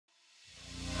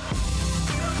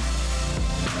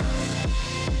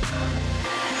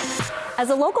As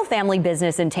a local family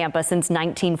business in Tampa since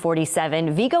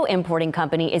 1947, Vigo Importing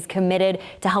Company is committed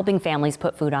to helping families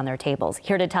put food on their tables.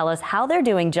 Here to tell us how they're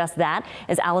doing just that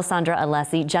is Alessandra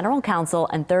Alessi, General Counsel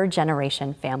and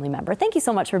third-generation family member. Thank you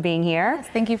so much for being here. Yes,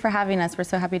 thank you for having us. We're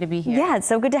so happy to be here. Yeah, it's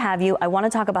so good to have you. I want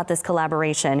to talk about this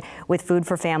collaboration with Food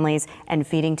for Families and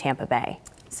Feeding Tampa Bay.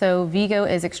 So Vigo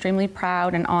is extremely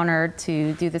proud and honored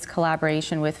to do this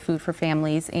collaboration with Food for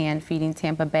Families and Feeding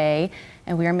Tampa Bay.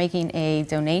 And we are making a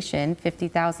donation,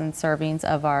 50,000 servings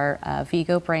of our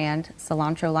Vigo brand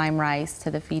cilantro lime rice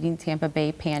to the Feeding Tampa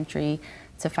Bay pantry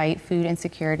to fight food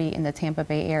insecurity in the Tampa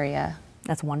Bay area.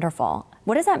 That's wonderful.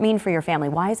 What does that mean for your family?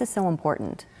 Why is this so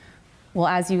important? Well,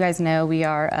 as you guys know, we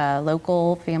are a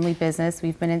local family business.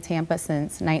 We've been in Tampa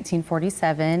since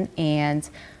 1947, and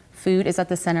food is at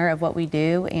the center of what we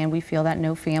do, and we feel that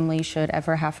no family should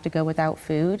ever have to go without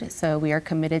food. So we are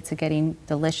committed to getting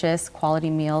delicious,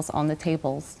 quality meals on the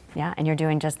tables. Yeah, and you're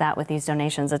doing just that with these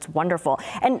donations. It's wonderful.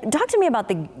 And talk to me about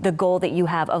the goal that you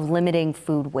have of limiting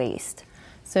food waste.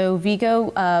 So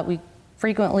Vigo, we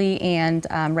frequently and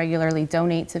regularly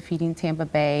donate to Feeding Tampa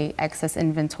Bay excess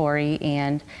inventory,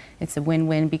 and it's a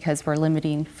win-win because we're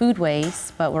limiting food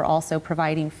waste, but we're also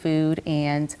providing food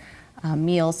and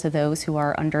meals to those who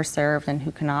are underserved and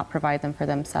who cannot provide them for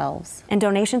themselves. And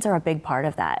donations are a big part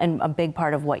of that and a big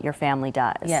part of what your family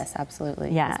does. Yes,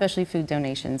 absolutely. Yeah. Especially food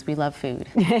donations. We love food.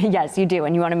 Yes, you do.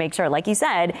 And you want to make sure, like you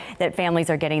said, that families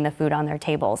are getting the food on their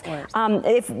tables.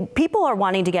 If people are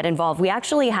wanting to get involved, we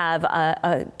actually have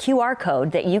a QR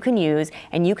code that you can use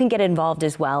and you can get involved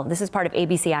as well. This is part of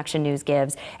ABC Action News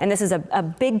Gives. And this is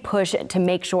a big push to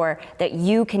make sure that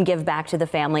you can give back to the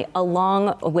family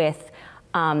along with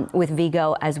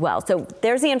Vigo as well. So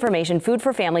there's the information, Food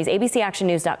for Families,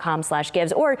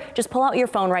 abcactionnews.com/gives, or just pull out your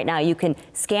phone right now. You can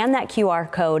scan that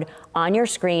QR code on your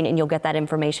screen and you'll get that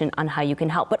information on how you can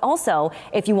help. But also,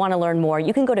 if you want to learn more,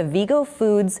 you can go to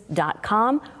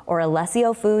vigofoods.com or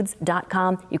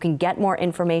alessiofoods.com. You can get more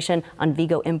information on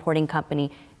Vigo Importing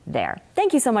Company there.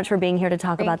 Thank you so much for being here to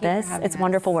talk about this. It's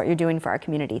wonderful what you're doing for our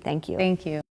community. Thank you. Thank you.